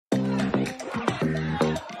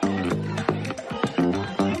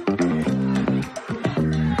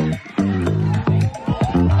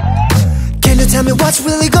Tell me what's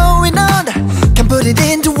really going on, can't put it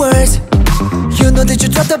into words. You know that you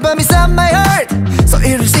dropped the bomb inside my heart, so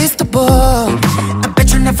irresistible. I bet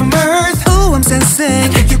you're not from Earth. Ooh, I'm sensing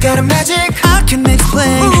you got a magic I can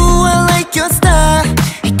explain. Ooh, I like your style.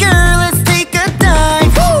 Hey girl, let's take a dive.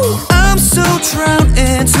 Ooh, I'm so drowned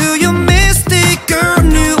into your mystical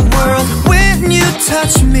new world. When you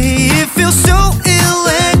touch me, it feels so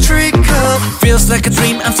electrical. Feels like a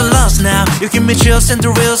dream, I'm so lost now. You give me chills and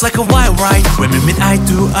thrills like a wild ride. When we meet eye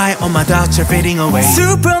to eye, all my doubts are fading away.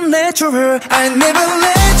 Supernatural, I never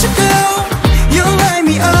let you go. You light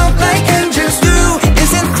me up like angels do.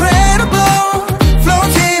 It's incredible,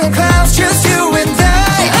 floating on clouds, just you and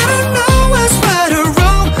I. I don't know what's right or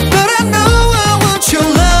wrong, but I know I want your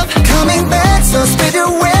love. Coming back, so spread your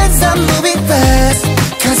wings, I'm moving fast.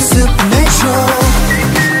 Cause it's supernatural.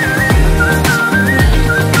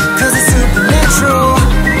 Cause it's supernatural.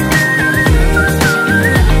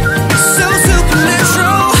 So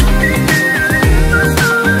supernatural.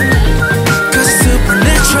 Cause it's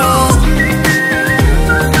supernatural.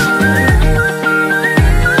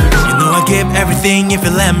 You know I give everything if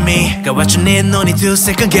you let me. Got what you need, no need to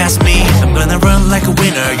second guess me. I'm gonna run like a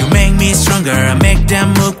winner, you make me stronger. I make that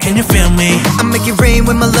move, can you feel me? I make it rain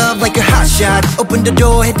with my love like a hot shot. Open the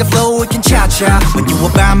door, hit the floor, we can cha-cha. When you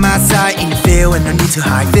are by my side and you feel and no need to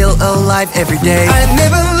hide. Feel alive every day. I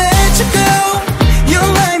never let you go. You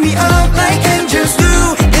light me up like angels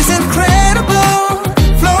do. It's incredible,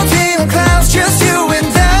 floating on clouds, just you and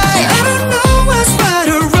I. I don't know what's right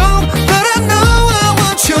or wrong, but I know I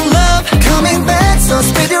want your love. Coming back, so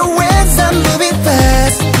spread your wings, I'm moving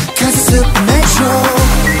fast. Cause it's supernatural.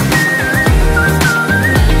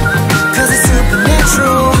 Cause it's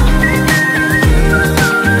supernatural.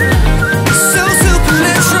 So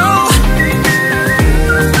supernatural.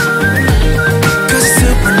 Cause it's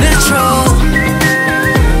supernatural.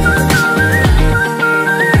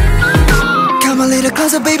 Come a little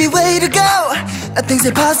closer, baby, way to go. Things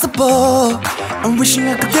are possible. I'm wishing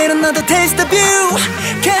I could get another taste of you.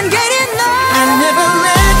 Can't get enough. I never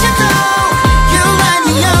let you go.